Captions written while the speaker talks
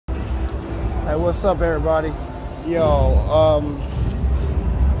Hey, what's up, everybody? Yo,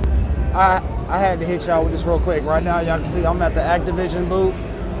 I had to hit y'all with this real quick. Right now, y'all can see I'm at the Activision booth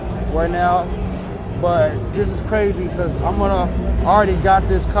right now, but this is crazy because I already got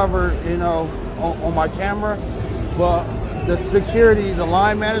this covered, you know, on my camera, but the security, the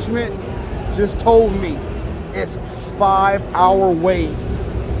line management just told me it's 5-hour wait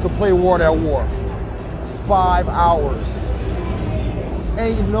to play World at War. 5 hours.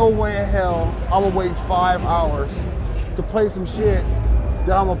 Ain't no way in hell I'm gonna wait 5 hours to play some shit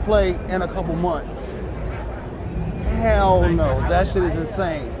that I'm gonna play in a couple months. Hell no, that shit is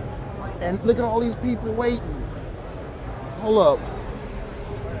insane. And look at all these people waiting. Hold up.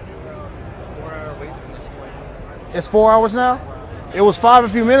 4 hour wait from this point. It's 4 hours now? It was 5 a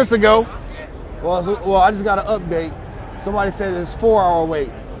few minutes ago. Well, I just got an update. Somebody said it's 4 hour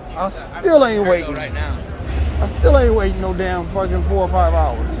wait. I still ain't waiting. Right now. I still ain't waiting no damn fucking 4 or 5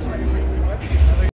 hours.